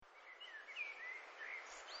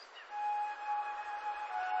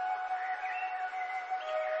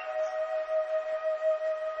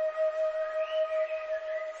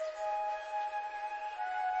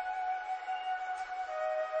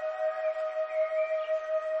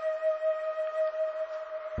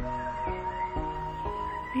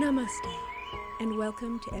Namaste, and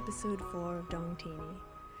welcome to episode 4 of Dong Teeny.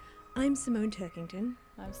 I'm Simone Turkington.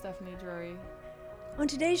 I'm Stephanie Drury. On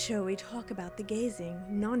today's show, we talk about the gazing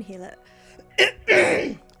non-healer.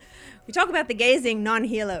 We talk about the gazing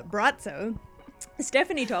non-healer Brazzo.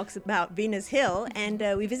 Stephanie talks about Venus Hill, and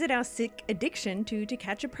we visit our sick addiction to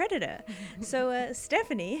catch a predator. So,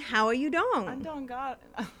 Stephanie, how are you, Dong? I'm doing good.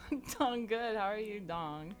 How are you,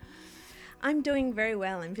 Dong? I'm doing very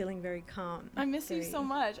well. I'm feeling very calm. I miss you so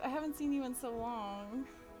much. I haven't seen you in so long.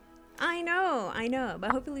 I know, but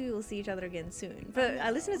hopefully we will see each other again soon. For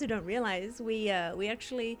our listeners who don't realize, we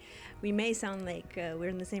may sound like we're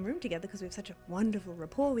in the same room together because we have such a wonderful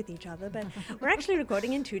rapport with each other, but we're actually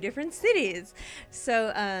recording in 2 different cities.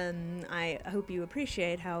 So I hope you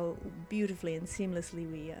appreciate how beautifully and seamlessly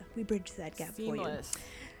we bridge that gap for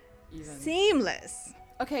you. Seamless.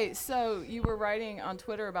 Okay, so you were writing on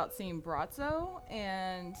Twitter about seeing Brazzo,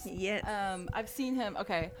 and yes, I've seen him.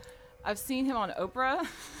 Okay, I've seen him on Oprah.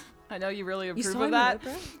 I know you really approve of that.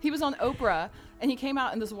 He was on Oprah, and he came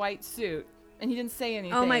out in this white suit, and he didn't say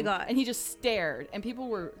anything. Oh my God! And he just stared, and people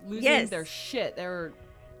were losing their shit. They were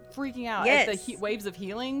freaking out at the waves of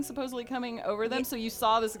healing supposedly coming over them. So you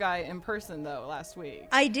saw this guy in person though last week.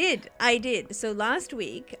 I did. So last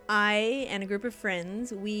week, I and a group of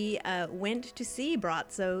friends, we went to see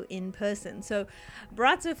Brazzo in person. So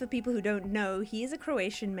Brazzo, for people who don't know, he is a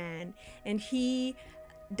Croatian man, and he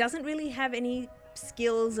doesn't really have any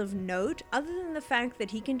skills of note other than the fact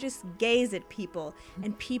that he can just gaze at people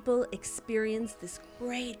and people experience this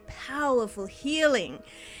great powerful healing,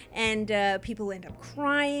 and people end up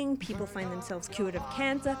crying, people find themselves cured of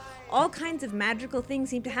cancer, all kinds of magical things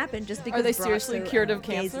seem to happen just because are they Brazzo, seriously cured of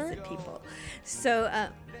cancer? Gazes at people. So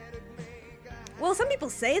well, some people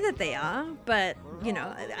say that they are, but, you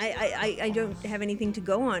know, I don't have anything to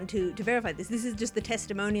go on to verify this. This is just the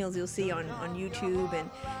testimonials you'll see on YouTube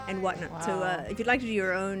and whatnot. Wow. So if you'd like to do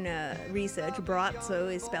your own research,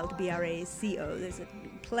 Brazzo is spelled Braco. There's a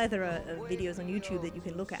plethora of videos on YouTube that you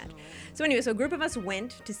can look at. So anyway, so a group of us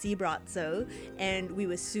went to see Brazzo, and we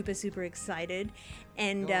were super, super excited.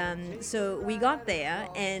 And so we got there,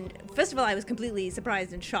 and first of all, I was completely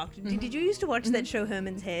surprised and shocked. Mm-hmm. Did you used to watch that show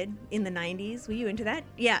Herman's Head in the 90s? Were you into that?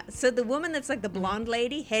 Yeah. So the woman that's like the blonde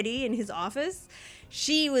lady, Hetty, in his office,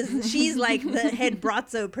 she's like the head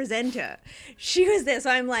Brazzo presenter. She was there, so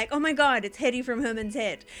I'm like, oh my God, it's Hetty from Herman's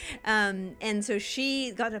Head. And so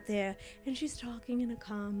she got up there, and she's talking in a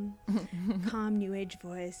calm New Age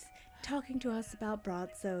voice, talking to us about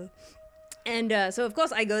Brazzo. And so, of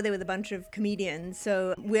course, I go there with a bunch of comedians,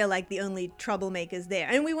 so we're like the only troublemakers there.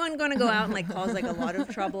 And we weren't going to go out and like cause like a lot of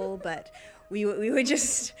trouble, but we were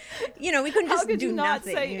just, you know, we couldn't just do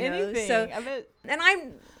nothing. How could you not say anything? So,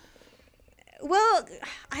 and well,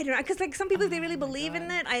 I don't know, because like some people, if they really believe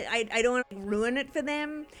in it, I don't want to ruin it for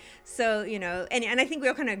them. So, you know, and I think we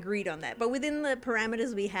all kind of agreed on that. But within the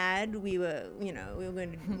parameters we had, we were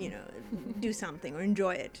going to, you know, do something or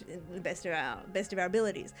enjoy it to the best of our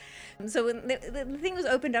abilities. So when the thing was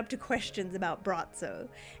opened up to questions about Brazzo.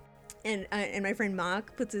 And my friend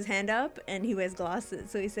Mark puts his hand up, and he wears glasses.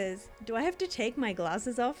 So he says, "Do I have to take my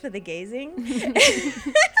glasses off for the gazing?"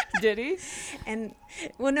 Did he? And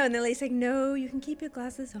well, no. And then he's like, "No, you can keep your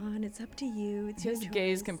glasses on. It's up to you. It's your choice." His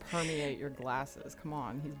gaze can permeate your glasses. Come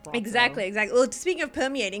on, he's Brazzo. Exactly. Well, speaking of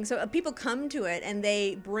permeating, so people come to it and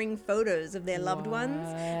they bring photos of their loved ones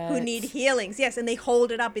who need healings. Yes, and they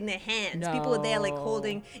hold it up in their hands. No. People were there like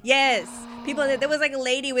holding. Yes, people. There was like a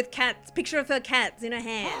lady with picture of her cats in her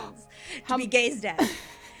hands. To be gazed at.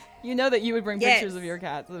 You know that you would bring pictures of your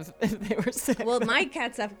cats if they were sick. Well, my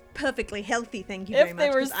cats are perfectly healthy, thank you very much.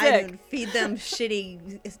 If they were sick. I don't feed them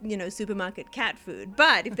shitty, supermarket cat food.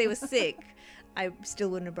 But if they were sick, I still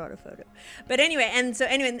wouldn't have brought a photo. But anyway, and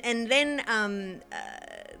then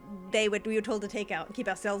we were told to keep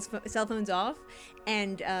our cell phones off,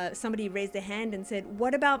 and somebody raised their hand and said,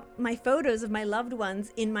 "What about my photos of my loved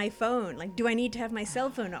ones in my phone? Like, do I need to have my cell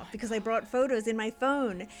phone off because I brought photos in my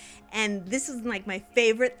phone?" And this was like my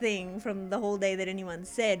favorite thing from the whole day that anyone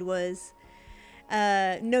said was,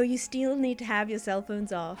 no, you still need to have your cell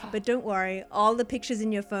phones off, but don't worry, all the pictures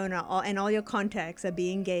in your phone and all your contacts are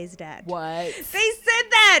being gazed at. What? They said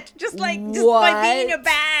that just by being in your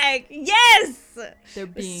bag. Yes, they're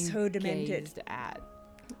being so demented. Gazed at.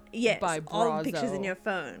 Yes, by all Brazzo. pictures in your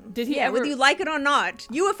phone. Did he ever? whether you like it or not,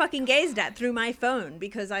 you were fucking gazed at through my phone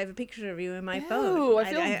because I have a picture of you in my phone.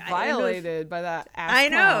 I feel violated by that ass I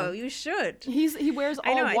know, clown. you should. He wears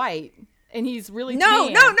all white. And he's really No.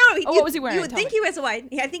 tan. What was he wearing? You would think he wears a white.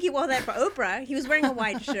 I think he wore that for Oprah. He was wearing a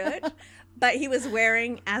white shirt, but he was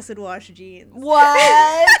wearing acid wash jeans.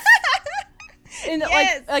 What? In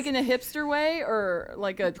like in a hipster way or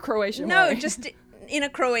like a Croatian way? No, just in a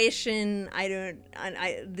Croatian,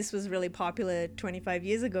 this was really popular 25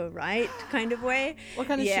 years ago, right? Kind of way. What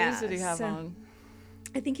kind of shoes did he have on?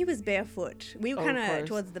 I think he was barefoot. We were kind of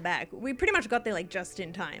towards the back. We pretty much got there like just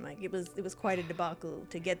in time. Like it was quite a debacle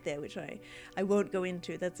to get there, which I won't go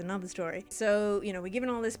into. That's another story. So, we're given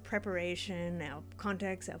all this preparation, our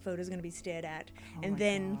contacts, our photos are going to be stared at. And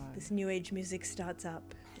then this new age music starts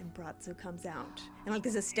up and Bratzo comes out. And like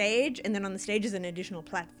there's a stage, and then on the stage is an additional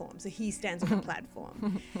platform. So he stands on the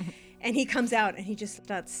platform. And he comes out and he just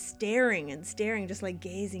starts staring and staring, just like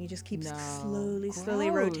gazing. He just keeps slowly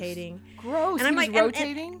rotating. Gross. And I'm like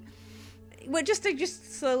rotating? Well, just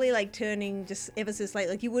slowly like turning just ever so slightly.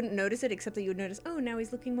 Like you wouldn't notice it, except that you would notice, oh, now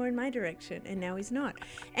he's looking more in my direction, and now he's not.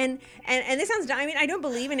 And this sounds dumb. I mean, I don't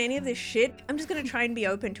believe in any of this shit. I'm just gonna try and be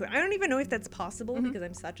open to it. I don't even know if that's possible because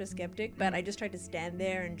I'm such a skeptic, but I just tried to stand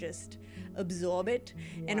there and just absorb it.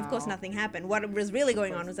 And of course nothing happened. What was really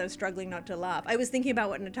going on was I was struggling not to laugh. I was thinking about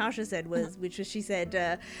what Natasha said which was she said,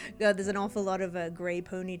 God, there's an awful lot of gray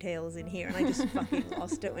ponytails in here, and I just fucking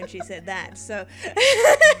lost it when she said that. So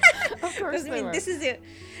of course I mean, this is it.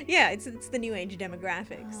 Yeah, it's the new age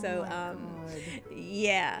demographic. So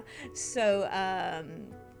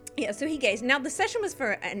so he gazed. Now the session was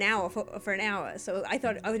for an hour, so I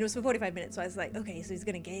thought it was for 45 minutes, so I was like, okay, so he's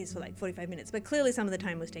gonna gaze for like 45 minutes, but clearly some of the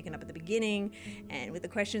time was taken up at the beginning and with the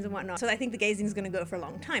questions and whatnot, so I think the gazing is gonna go for a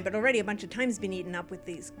long time, but already a bunch of time's been eaten up with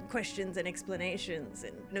these questions and explanations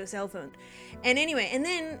and no cell phone. And anyway, and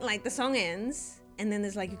then like the song ends, and then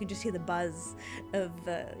there's like, you can just hear the buzz of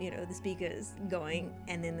the speakers going,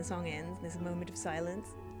 and then the song ends, and there's a moment of silence,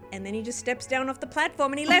 and then he just steps down off the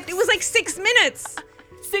platform and he left. It was like 6 minutes.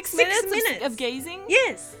 6 minutes of gazing?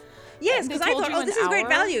 Yes, because I thought, oh, this is great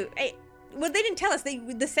value. Well, they didn't tell us.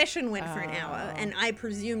 The session went for an hour, and I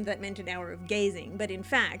presumed that meant an hour of gazing, but in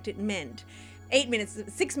fact, it meant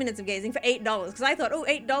 6 minutes of gazing for $8, because I thought, oh,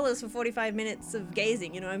 $8 for 45 minutes of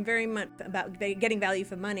gazing. I'm very much about getting value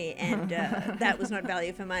for money, and that was not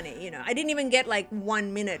value for money. I didn't even get like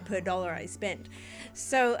 1 minute per dollar I spent.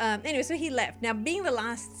 So anyway, so he left. Now, being the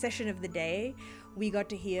last session of the day, we got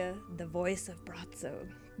to hear the voice of Bratzo.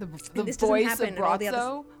 The voice of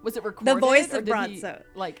Bratzo? Was it recorded? The voice of Bratzo.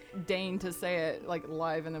 Like deign to say it like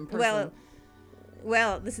live and in person?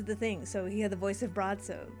 Well, this is the thing. So he had the voice of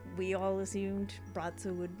Bratzo. We all assumed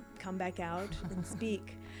Bratzo would come back out and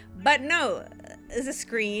speak. But no, there's a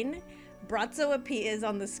screen. Bratzo appears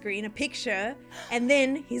on the screen, a picture, and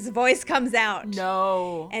then his voice comes out.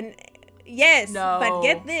 No. And yes, no. But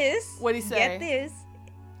get this. What'd he say? Get this.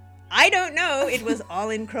 I don't know. It was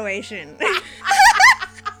all in Croatian.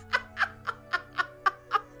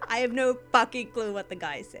 I have no fucking clue what the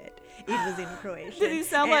guy said. It was in Croatian. Did he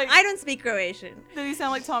sound like... I don't speak Croatian. Did he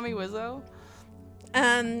sound like Tommy Wiseau?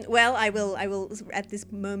 Well, I will at this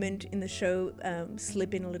moment in the show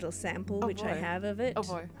slip in a little sample, which I have of it. Oh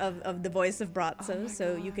boy. Of the voice of Bratzo,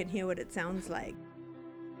 so you can hear what it sounds like.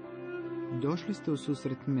 Došli ste u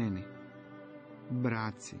susret meni,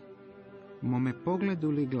 braci, mome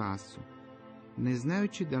pogledu ili glasu, ne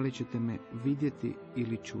znajući da li ćete me vidjeti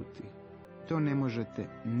ili čuti. To ne možete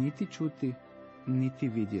niti čuti, niti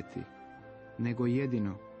vidjeti, nego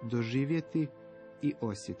jedino doživjeti i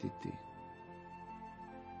osjetiti.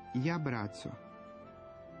 Ja, braco,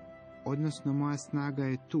 odnosno moja snaga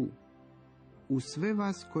je tu, u sve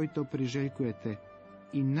vas koji to priželjkujete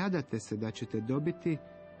i nadate se da ćete dobiti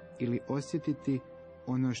ili osjetiti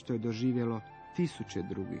ono što je doživjelo tisuće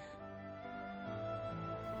drugih.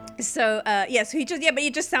 So so but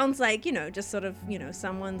he just sounds like, just sort of,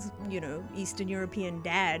 someone's, Eastern European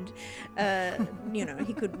dad.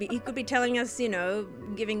 He could be telling us,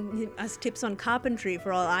 giving us tips on carpentry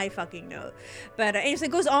for all I fucking know. But anyway,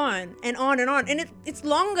 it goes on and on and on, and it's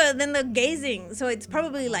longer than the gazing, so it's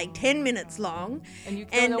probably like 10 minutes long. And you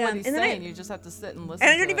don't know what he's saying. You just have to sit and listen.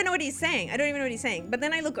 And I don't even know what he's saying. But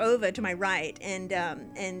then I look over to my right, and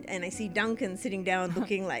I see Duncan sitting down,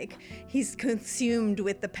 looking like he's consumed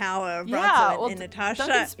with the power of Bratzo and Natasha.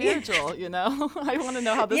 Duncan's spiritual, I want to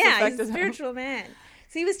know how this affected him. Yeah, he's a spiritual man.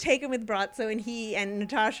 So he was taken with Bratzo, and he and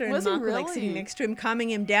Natasha and Mark were like sitting next to him, calming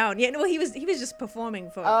him down. Yeah, no, he was just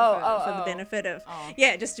performing for the benefit of,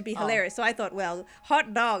 just to be hilarious. So I thought, well,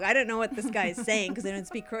 hot dog, I don't know what this guy is saying because I don't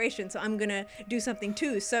speak Croatian, so I'm gonna do something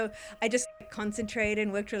too. So I just concentrated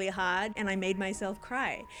and worked really hard, and I made myself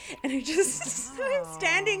cry. And I just I'm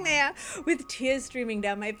standing there with tears streaming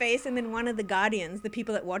down my face, and then one of the guardians, the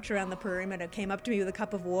people that watch around the perimeter, came up to me with a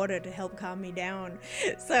cup of water to help calm me down.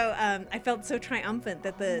 So I felt so triumphant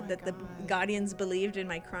that the guardians believed in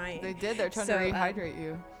my crying. They did. They're trying to rehydrate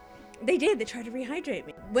you. They did. They tried to rehydrate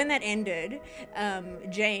me. When that ended,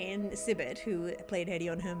 Jane Sibbett, who played Hetty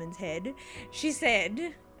on Herman's Head, she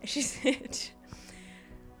said,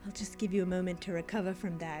 I'll just give you a moment to recover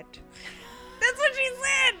from that. That's what she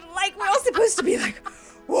said. Like, we're all supposed to be like,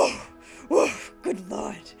 whoa, good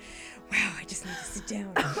Lord. Wow, I just need to sit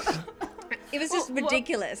down. It was just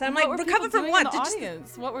ridiculous. I'm like, recover from what? In the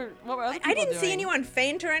audience? What were other people I didn't doing? see anyone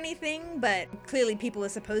faint or anything, but clearly people were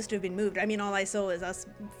supposed to have been moved. I mean, all I saw was us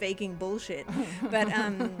faking bullshit. But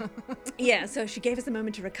yeah, so she gave us a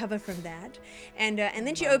moment to recover from that, and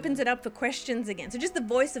then she opens it up for questions again. So just the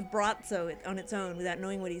voice of Brazzo on its own, without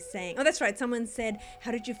knowing what he's saying. Oh, that's right. Someone said,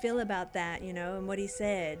 "How did you feel about that?" You know, and what he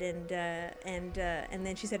said, and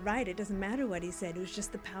then she said, "Right, it doesn't matter what he said. It was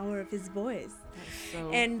just the power of his voice." That's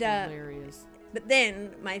so hilarious. But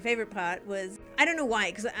then my favorite part was, I don't know why,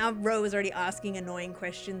 because our row was already asking annoying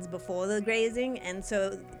questions before the grazing, and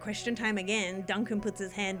so question time again, Duncan puts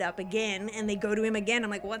his hand up again, and they go to him again. I'm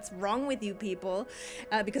like, what's wrong with you people?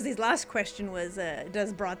 Because his last question was,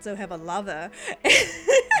 does Brazzo have a lover?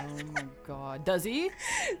 Oh my God. Does he?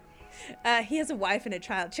 He has a wife and a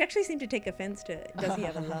child. She actually seemed to take offense to, does he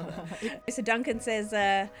have a lover? So Duncan says,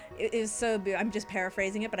 it was so, I'm just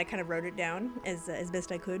paraphrasing it, but I kind of wrote it down as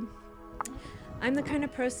best I could. I'm the kind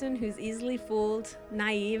of person who's easily fooled,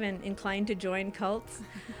 naive, and inclined to join cults.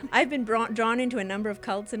 I've been drawn into a number of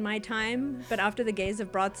cults in my time, but after the gaze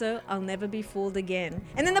of Brazzo, I'll never be fooled again.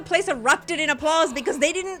 And then the place erupted in applause because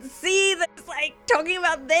they didn't see that, like, talking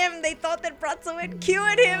about them. They thought that Brazzo had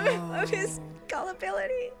cured him of his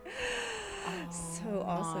gullibility. So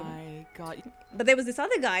awesome. My God. But there was this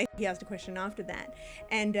other guy, he asked a question after that,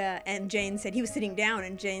 and Jane said, he was sitting down,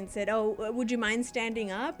 and Jane said, oh, would you mind standing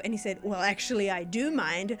up? And he said, well, actually, I do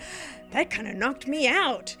mind. That kind of knocked me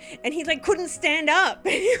out. And he, like, couldn't stand up.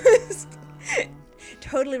 And he was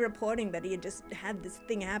totally reporting that he had just had this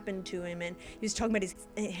thing happen to him, and he was talking about his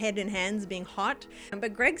head and hands being hot.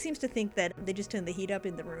 But Greg seems to think that they just turned the heat up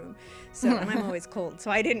in the room. So and I'm always cold,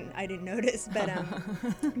 so I didn't notice. But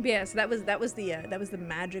yeah, so that was the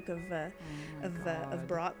magic of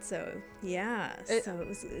Brazzo. Yeah, so it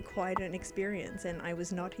was quite an experience, and I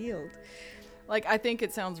was not healed. Like, I think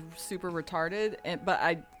it sounds super retarded, but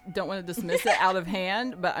I don't want to dismiss it out of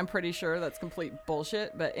hand, but I'm pretty sure that's complete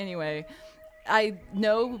bullshit. But anyway, I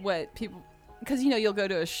know what people, because, you know, you'll go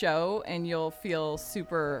to a show and you'll feel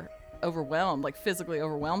super overwhelmed, like physically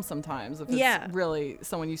overwhelmed sometimes if it's really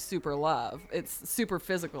someone you super love. It's super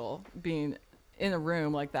physical being in a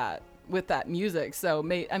room like that with that music. So,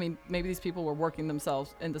 maybe these people were working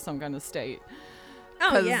themselves into some kind of state.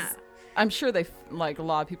 Oh, yeah. I'm sure like a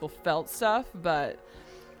lot of people felt stuff, but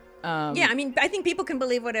yeah, I mean, I think people can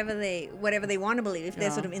believe whatever they want to believe if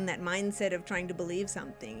they're sort of in that mindset of trying to believe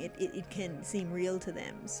something. It can seem real to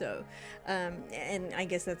them. So, and I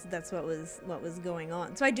guess that's what was going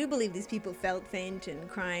on. So I do believe these people felt faint and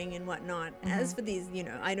crying and whatnot. Mm-hmm. As for these, you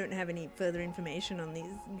know, I don't have any further information on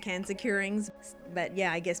these cancer curings, but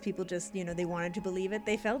yeah, I guess people just, you know, they wanted to believe it.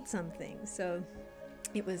 They felt something. So.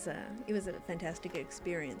 It was a fantastic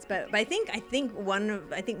experience, but I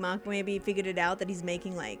think Mark maybe figured it out that he's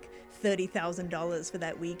making like $30,000 for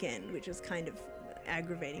that weekend, which was kind of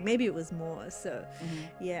aggravating. Maybe it was more. So,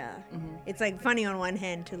 yeah, it's like funny on one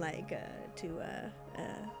hand to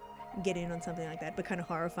get in on something like that, but kind of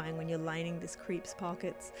horrifying when you're lining this creep's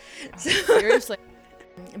pockets. So, seriously.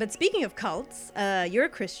 But speaking of cults, you're a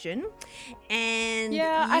Christian, and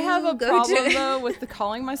I have a problem though with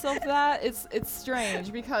calling myself that. It's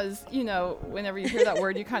strange because, you know, whenever you hear that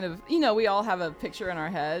word, you kind of, you know, we all have a picture in our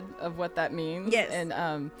head of what that means. Yes. And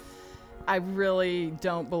I really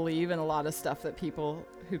don't believe in a lot of stuff that people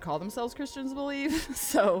who call themselves Christians believe.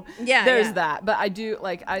 So there's that. But I do,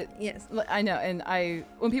 like, I know. And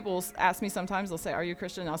when people ask me sometimes, they'll say, are you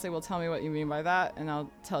Christian? And I'll say, well, tell me what you mean by that. And I'll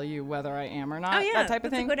tell you whether I am or not. Oh, yeah, that type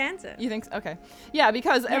of thing. That's a good answer. You think so? Okay. Yeah,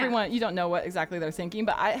 because everyone, you don't know what exactly they're thinking,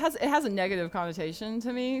 but it has a negative connotation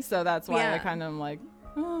to me. So that's why I kind of am like,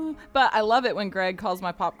 oh. But I love it when Greg calls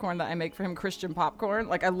my popcorn that I make for him Christian popcorn.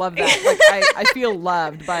 Like, I love that. Like, I feel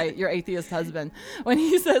loved by your atheist husband when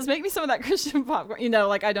he says, make me some of that Christian popcorn. You know,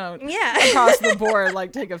 like, I don't across the board,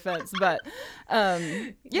 like, take offense. But,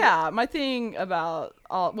 my thing about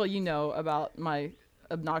about my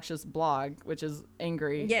obnoxious blog, which is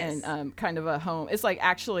angry and kind of a home. It's like,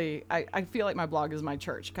 actually, I feel like my blog is my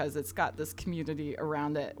church because it's got this community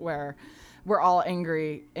around it where we're all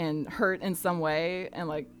angry and hurt in some way, and,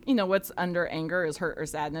 like, you know, what's under anger is hurt or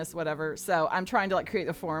sadness, whatever. So I'm trying to, like, create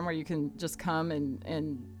a forum where you can just come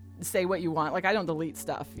and say what you want. Like, I don't delete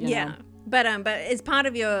stuff, you know? But as part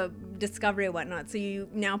of your discovery or whatnot. So you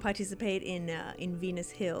now participate in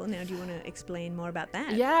Venus Hill. Now, do you want to explain more about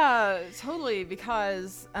that? Yeah, totally.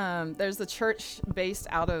 Because there's a church based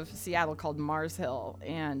out of Seattle called Mars Hill,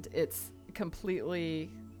 and it's completely,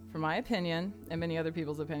 from my opinion and many other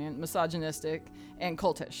people's opinion, misogynistic and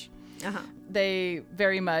cultish. They're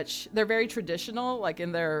very traditional, like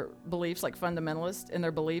in their beliefs, like fundamentalist in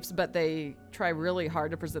their beliefs, but they try really hard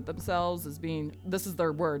to present themselves as being, this is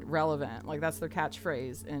their word, relevant. Like that's their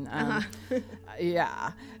catchphrase. And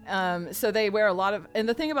so they wear a lot of, and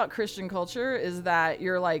the thing about Christian culture is that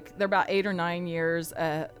they're about 8 or 9 years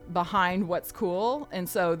behind what's cool. And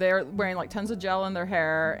so they're wearing like tons of gel in their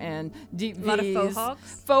hair and deep V's. A lot of faux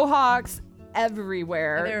hawks. Faux hawks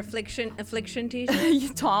everywhere. Are there affliction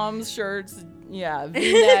t-shirts? Tom's shirts,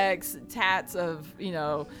 V-necks, tats of,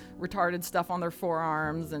 retarded stuff on their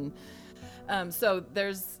forearms. And so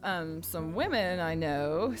there's some women I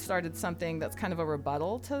know started something that's kind of a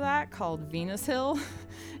rebuttal to that called Venus Hill.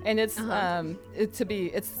 And it's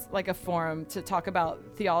it's like a forum to talk about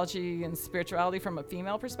theology and spirituality from a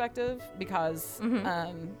female perspective, because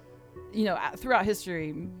throughout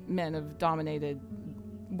history men have dominated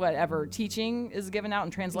whatever teaching is given out in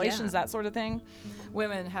translations, that sort of thing.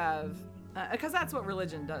 Women have, because that's what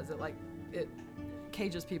religion does. It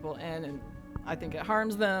cages people in, and I think it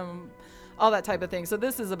harms them, all that type of thing. So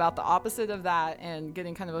this is about the opposite of that and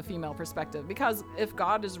getting kind of a female perspective, because if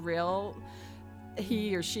God is real,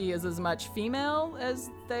 he or she is as much female as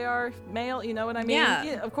they are male. You know what I mean?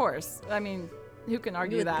 Yeah, of course. I mean, who can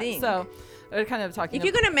argue that? Think. So they're kind of talking. If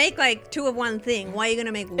you're gonna make like two of one thing, why are you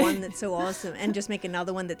gonna make one that's so awesome and just make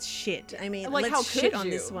another one that's shit? I mean, like, let's shit on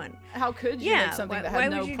this one. How could you make something that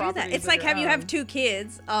had no properties? Why would you do that? It's like you have 2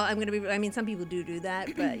 kids. Some people do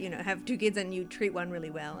that, but have 2 kids and you treat one really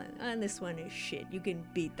well, and this one is shit. You can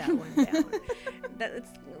beat that one down.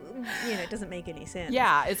 It doesn't make any sense.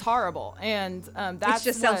 Yeah, it's horrible, and that's it's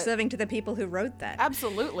just self-serving to the people who wrote that.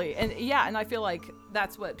 Absolutely, and I feel like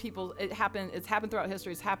that's what it's happened throughout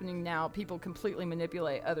history. It's happening now. People completely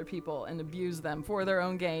manipulate other people and abuse them for their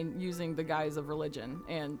own gain using the guise of religion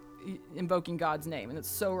and invoking God's name, and it's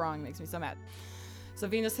so wrong. It makes me so mad. So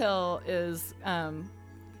Venus Hill is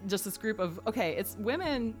just this group of it's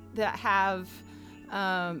women that have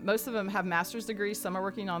most of them have master's degrees. Some are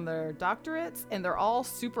working on their doctorates, and they're all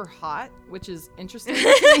super hot, which is interesting to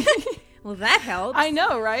me. Well, that helps. I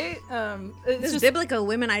know, right? Those biblical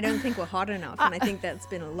women, I don't think were hot enough, and I think that's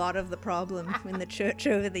been a lot of the problem in the church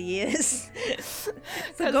over the years.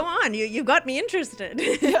 So go on, you got me interested.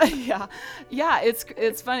 Yeah.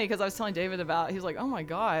 It's funny because I was telling David about. He's like, "Oh my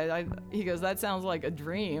God!" He goes, "That sounds like a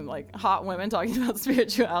dream, like hot women talking about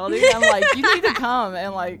spirituality." I'm like, "You need to come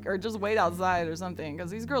and or just wait outside or something,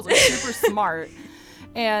 because these girls are super smart."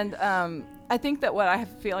 And I think that what I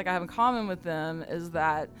feel like I have in common with them is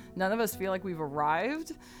that none of us feel like we've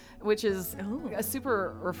arrived, which is a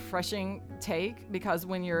super refreshing take, because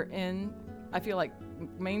when you're in, I feel like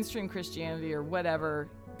mainstream Christianity or whatever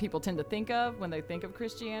people tend to think of when they think of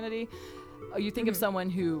Christianity, you think of someone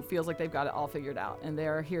who feels like they've got it all figured out and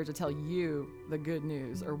they're here to tell you the good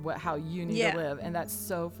news or how you need to live, and that's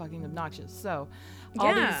so fucking obnoxious. So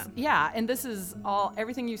and this is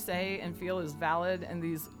everything you say and feel is valid, and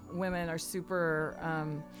these women are super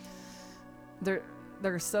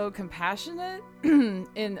they're so compassionate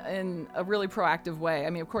in a really proactive way. I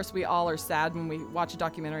mean, of course we all are sad when we watch a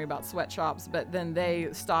documentary about sweatshops, but then they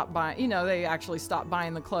stop buying, they actually stop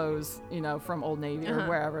buying the clothes, from Old Navy or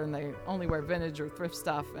wherever, and they only wear vintage or thrift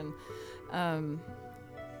stuff. And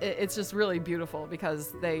it's just really beautiful,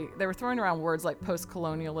 because they were throwing around words like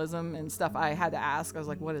post-colonialism and stuff. I had to ask, I was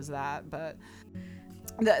like, what is that? But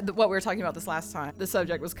what we were talking about this last time, the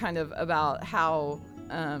subject was kind of about how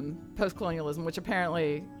post-colonialism, which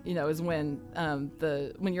apparently, is when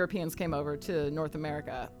when Europeans came over to North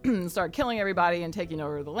America and started killing everybody and taking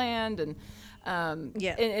over the land, and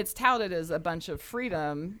it's touted as a bunch of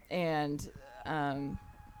freedom and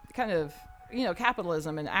kind of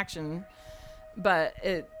capitalism in action, but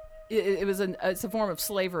it's a form of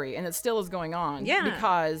slavery, and it still is going on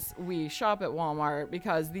because we shop at Walmart,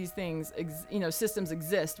 because these things systems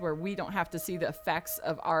exist where we don't have to see the effects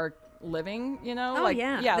of our living,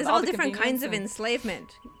 there's all different kinds of enslavement.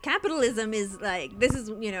 Capitalism is like, this is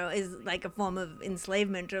like a form of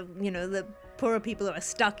enslavement of the poorer people who are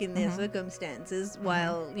stuck in their circumstances,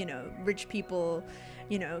 while rich people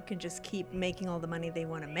can just keep making all the money they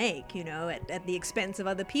want to make, at the expense of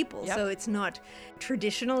other people. So it's not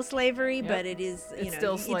traditional slavery, but it is, it's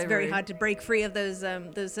still slavery. It's very hard to break free of those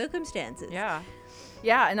circumstances.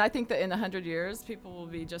 Yeah, and I think that in 100 years, people will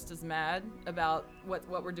be just as mad about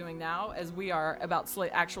what we're doing now as we are about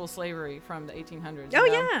actual slavery from the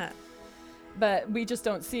 1800s. but we just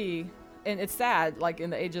don't see, and it's sad, like in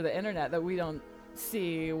the age of the internet, that we don't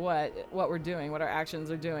see what we're doing, what our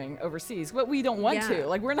actions are doing overseas, what we don't want to.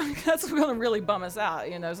 Like, we're not, that's going to really bum us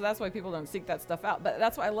out, you know, so that's why people don't seek that stuff out. But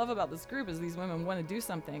that's what I love about this group, is these women want to do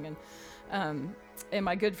something. And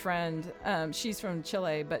my good friend, she's from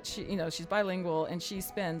Chile, but she, you know, she's bilingual, and she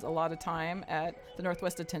spends a lot of time at the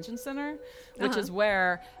Northwest Detention Center, which is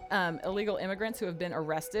where illegal immigrants who have been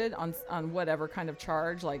arrested on whatever kind of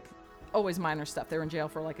charge, like always minor stuff. They were in jail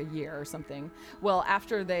for like a year or something. Well,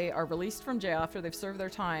 after they are released from jail, after they've served their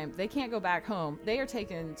time, they can't go back home. They are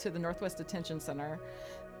taken to the Northwest Detention Center,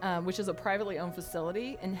 which is a privately owned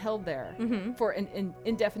facility, and held there for an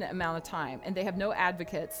indefinite amount of time. And they have no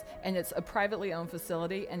advocates, and it's a privately owned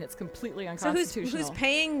facility, and it's completely unconstitutional. So who's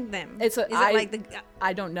paying them?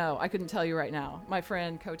 I don't know. I couldn't tell you right now. My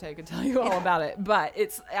friend Kote could tell you all about it. But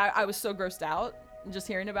I was so grossed out just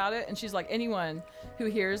hearing about it. And she's like, anyone who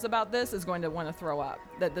hears about this is going to want to throw up,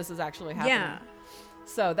 that this is actually happening. Yeah.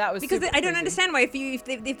 So that was because I don't crazy. understand why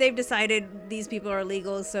if they've decided these people are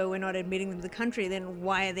illegal, so we're not admitting them to the country, then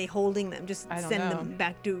why are they holding them? Just send them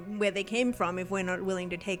back to where they came from if we're not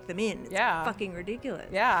willing to take them in. It's fucking ridiculous.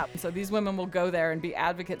 Yeah. So these women will go there and be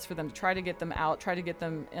advocates for them to try to get them out, try to get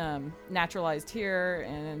them naturalized here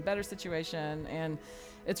and in a better situation. And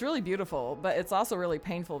it's really beautiful, but it's also really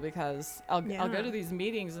painful, because I'll go to these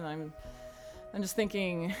meetings and I'm just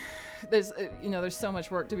thinking, there's so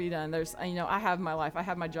much work to be done. I have my life, I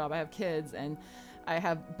have my job, I have kids, and I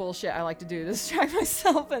have bullshit I like to do to distract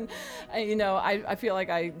myself, and I feel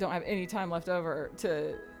like I don't have any time left over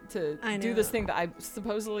to do this thing that I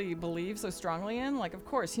supposedly believe so strongly in. Like, of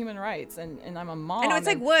course, human rights, and I'm a mom. I know, it's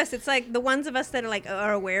like worse. It's like the ones of us that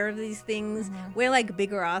are aware of these things, we're like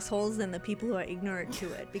bigger assholes than the people who are ignorant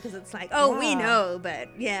to it, because it's like, we know, but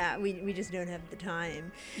we just don't have the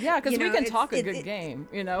time. Yeah, because we can talk a good game,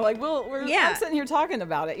 like I'm sitting here talking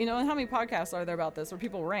about it, and how many podcasts are there about this where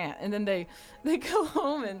people rant and then they go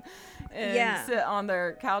home and sit on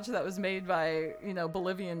their couch that was made by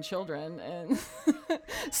Bolivian children and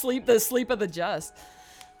sleep of the just.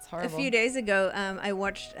 It's horrible. A few days ago, I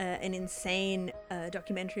watched an insane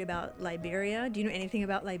documentary about Liberia. Do you know anything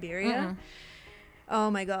about Liberia? Mm-hmm. Oh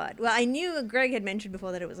my God. Well, I knew Greg had mentioned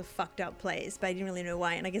before that it was a fucked up place, but I didn't really know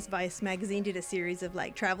why. And I guess Vice magazine did a series of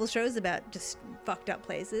like travel shows about just fucked up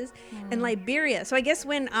places. And Liberia. So I guess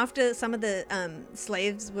after some of the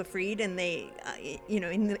slaves were freed and they,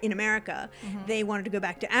 in America, they wanted to go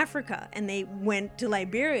back to Africa and they went to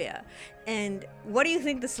Liberia. And what do you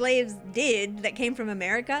think the slaves did that came from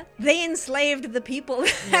America? They enslaved the people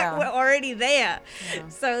that were already there. Yeah.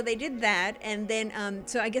 So they did that. And then,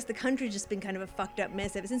 so I guess the country's just been kind of a fucked up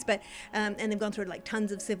mess ever since. But, and they've gone through like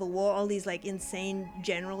tons of civil war, all these like insane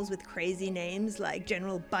generals with crazy names like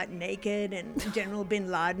General Butt Naked and General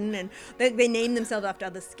Bin Laden. And they name themselves after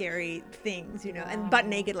other scary things, and Butt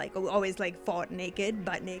Naked, like always like fought naked,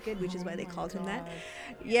 butt naked, which is why they called him that.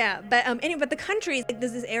 Yeah. But anyway, but the country, like,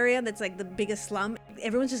 there's this area that's like the biggest slum.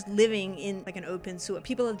 Everyone's just living in like an open sewer.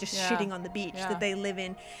 People are just shitting on the beach that they live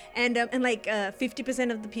in, and like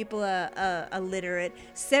 50% of the people are illiterate.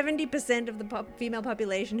 70% of the female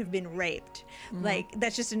population have been raped. Like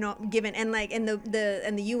that's just not given. And like and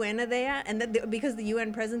the UN are there, and because the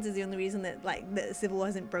UN presence is the only reason that like the civil war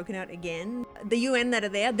hasn't broken out again. The UN that are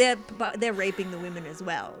there, they're raping the women as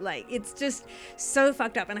well. Like it's just so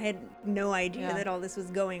fucked up, and I had no idea that all this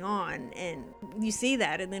was going on. And you see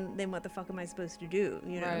that, and then what the fuck am I supposed to do?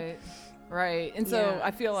 Right. And so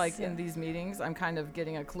I feel like in these meetings, I'm kind of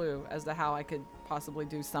getting a clue as to how I could possibly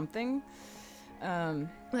do something.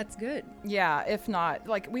 That's good. Yeah. If not,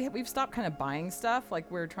 like we've stopped kind of buying stuff. Like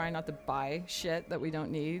we're trying not to buy shit that we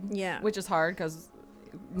don't need. Yeah. Which is hard because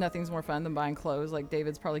nothing's more fun than buying clothes. Like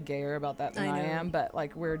David's probably gayer about that than I am, but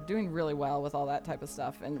like we're doing really well with all that type of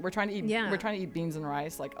stuff. And we're trying to eat beans and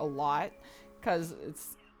rice like a lot because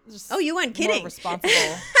it's just you weren't kidding. More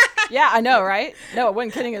responsible. Yeah, I know, right? No, I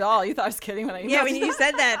wasn't kidding at all. You thought I was kidding when I when you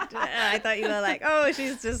said that, I thought you were like, oh,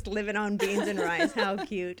 she's just living on beans and rice. How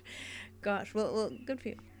cute. Gosh, well, good for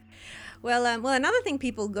you. Well, another thing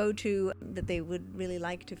people go to that they would really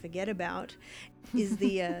like to forget about is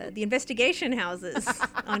the investigation houses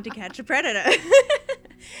on To Catch a Predator.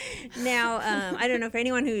 Now, I don't know, for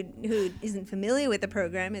anyone who isn't familiar with the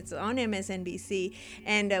program, it's on MSNBC,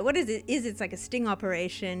 and what is it? It's like a sting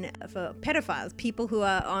operation for pedophiles, people who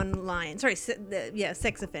are online.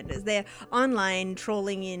 Sex offenders. They're online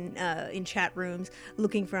trolling in chat rooms,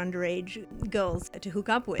 looking for underage girls to hook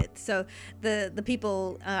up with. So the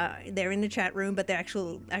people they're in the chat room, but they're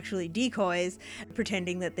actually decoys,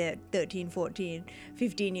 pretending that they're 13, 14,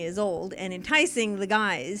 15 years old, and enticing the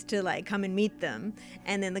guys to like come and meet them.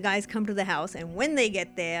 And then the guys come to the house, and when they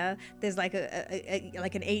get there, there's like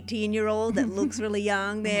like an 18-year-old that looks really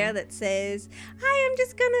young there that says, "Hi, I'm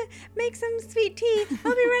just gonna make some sweet tea.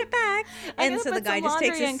 I'll be right back." And so the guy just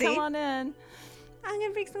takes a seat. Come on in. I'm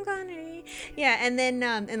gonna bring some laundry. Yeah, and then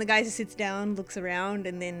and the guy just sits down, looks around,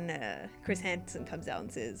 and then Chris Hansen comes out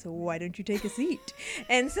and says, "Why don't you take a seat?"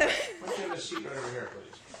 And so, Let's get a seat right over here,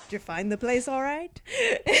 please. did you find the place all right?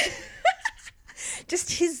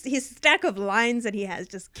 Just his stack of lines that he has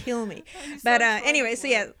just kill me. But anyway, so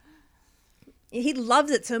yeah. He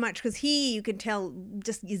loves it so much because you can tell,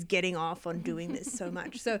 just is getting off on doing this so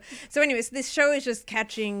much. So anyways, this show is just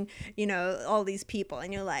catching, all these people,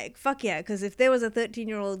 and you're like, fuck yeah, because if there was a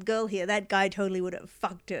 13-year-old girl here, that guy totally would have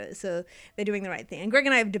fucked her. So they're doing the right thing. And Greg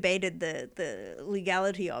and I have debated the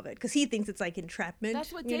legality of it because he thinks it's like entrapment.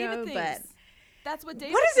 That's what David thinks. But that's what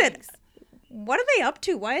David what is thinks. it? What are they up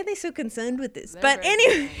to? Why are they so concerned with this? They're but very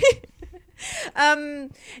anyway.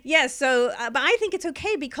 But I think it's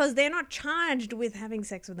okay because they're not charged with having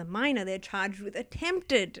sex with a minor. They're charged with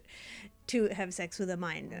attempted to have sex with a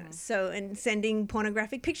minor. So, and sending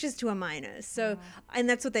pornographic pictures to a minor. So, and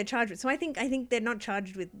that's what they're charged with. So I think they're not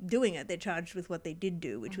charged with doing it. They're charged with what they did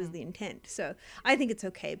do, which was the intent. So I think it's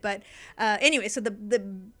okay. But anyway, so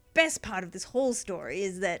the best part of this whole story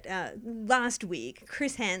is that last week,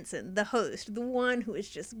 Chris Hansen, the host, the one who has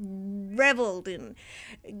just reveled in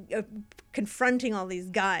confronting all these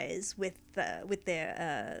guys with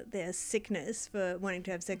their sickness for wanting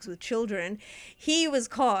to have sex with children, he was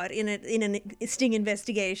caught in a sting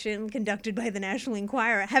investigation conducted by the National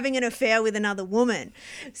Enquirer having an affair with another woman.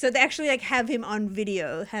 So they actually have him on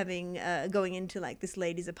video going into this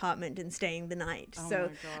lady's apartment and staying the night. Oh so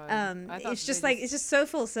my God. it's just so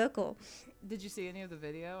full circle. Did you see any of the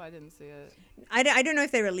video? I didn't see it. I don't know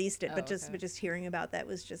if they released it, but okay. just hearing about that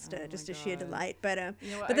was just a sheer God. delight. But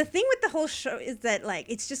what, the thing with the whole show is that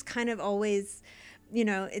it's just kind of always,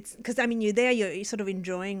 it's because you're sort of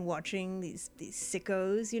enjoying watching these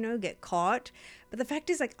sickos, get caught. But the fact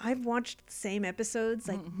is, I've watched the same episodes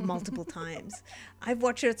multiple times. I've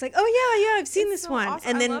watched it. It's I've seen this so one, awesome.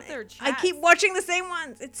 and I then love their I keep chats. watching the same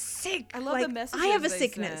ones. It's sick. I love the messages. I have a they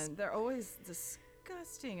sickness. send. They're always disgusting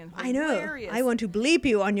and I know. hilarious. I want to bleep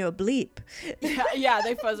you on your bleep. yeah,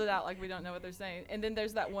 they fuzz it out like we don't know what they're saying. And then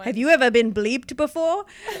there's that one. Have you ever been bleeped before?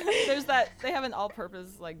 There's that they have an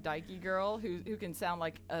all-purpose dykey girl who can sound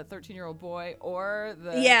like a 13-year-old boy or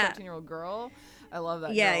the 13-year-old girl. I love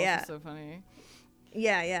that girl. She's so funny.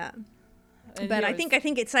 Yeah. And but I think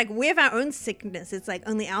it's we have our own sickness. It's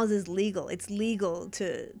only ours is legal. It's legal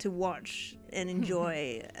to watch and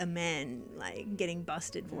enjoy a man getting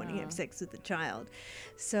busted for wanting to have sex with a child.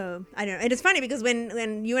 So I don't know. And it's funny because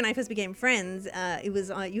when you and I first became friends, it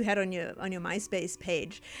was you had on your MySpace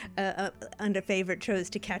page under favorite shows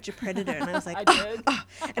To Catch a Predator, and I was like, I did.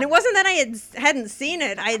 And it wasn't that I hadn't seen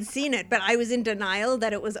it. I had seen it, but I was in denial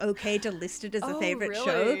that it was okay to list it as a favorite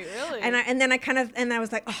show. Really? And then I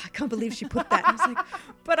was like, I can't believe she put that. And I was like,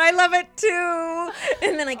 but I love it too.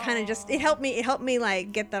 And then I kind of it helped me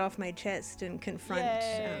get that off my chest and confront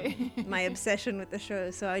my obsession with the show.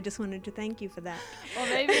 So I just wanted to thank you for that. Well,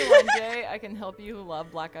 maybe one day I can help you who love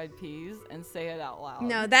Black Eyed Peas and say it out loud.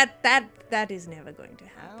 No, that is never going to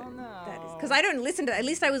happen. I don't know. That is because I don't listen to. At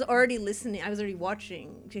least I was already listening. I was already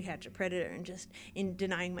watching To Catch a Predator and just in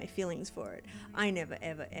denying my feelings for it. I never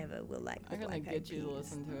ever will like the I'm gonna Black Eyed get you Peas. to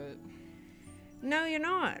listen to it. No, you're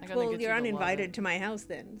not. I'm gonna Well, get you you're to love uninvited it. to my house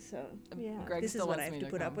then. So yeah, Greg this is still what I wants have me to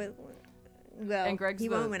to put up come. with. Well, And Greg's he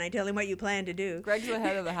the- won't when I tell him what you plan to do. Greg's the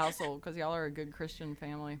head of the household because y'all are a good Christian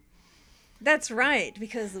family. That's right,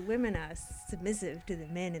 because the women are submissive to the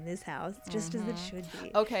men in this house, just as it should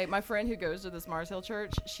be. Okay, my friend who goes to this Mars Hill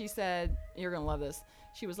church, she said, you're going to love this.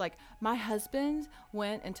 She was like, my husband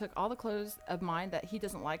went and took all the clothes of mine that he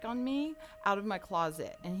doesn't like on me out of my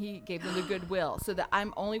closet, and he gave them to Goodwill so that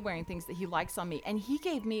I'm only wearing things that he likes on me. And he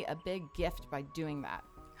gave me a big gift by doing that.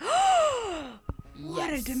 What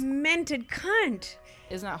a Yes. demented cunt.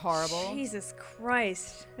 Isn't that horrible? Jesus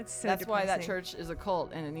Christ. That's so That's why that depressing. church is a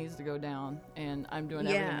cult and it needs to go down. And I'm doing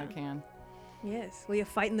everything Yeah. I can. Yes, well, you're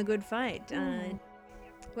fighting the good fight.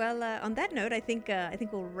 Well, on that note, I think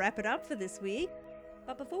we'll wrap it up for this week.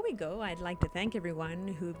 But before we go, I'd like to thank everyone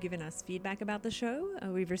who've given us feedback about the show.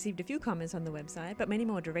 We've received a few comments on the website, but many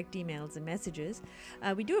more direct emails and messages.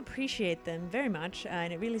 We do appreciate them very much,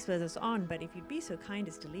 and it really spurs us on. But if you'd be so kind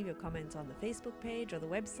as to leave your comments on the Facebook page or the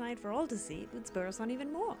website for all to see, it would spur us on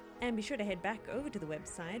even more. And be sure to head back over to the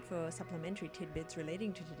website for supplementary tidbits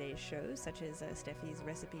relating to today's show, such as Steffi's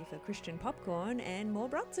recipe for Christian popcorn and more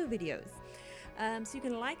Brazzo videos. So you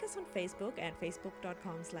can like us on Facebook at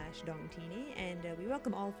facebook.com/dongtini, and we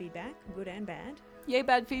welcome all feedback, good and bad. Yay,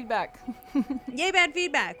 bad feedback. Yay, bad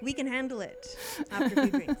feedback. We can handle it after a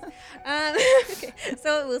few drinks. Okay,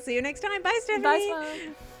 so we'll see you next time. Bye, Stephanie. Bye,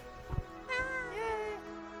 Sloan.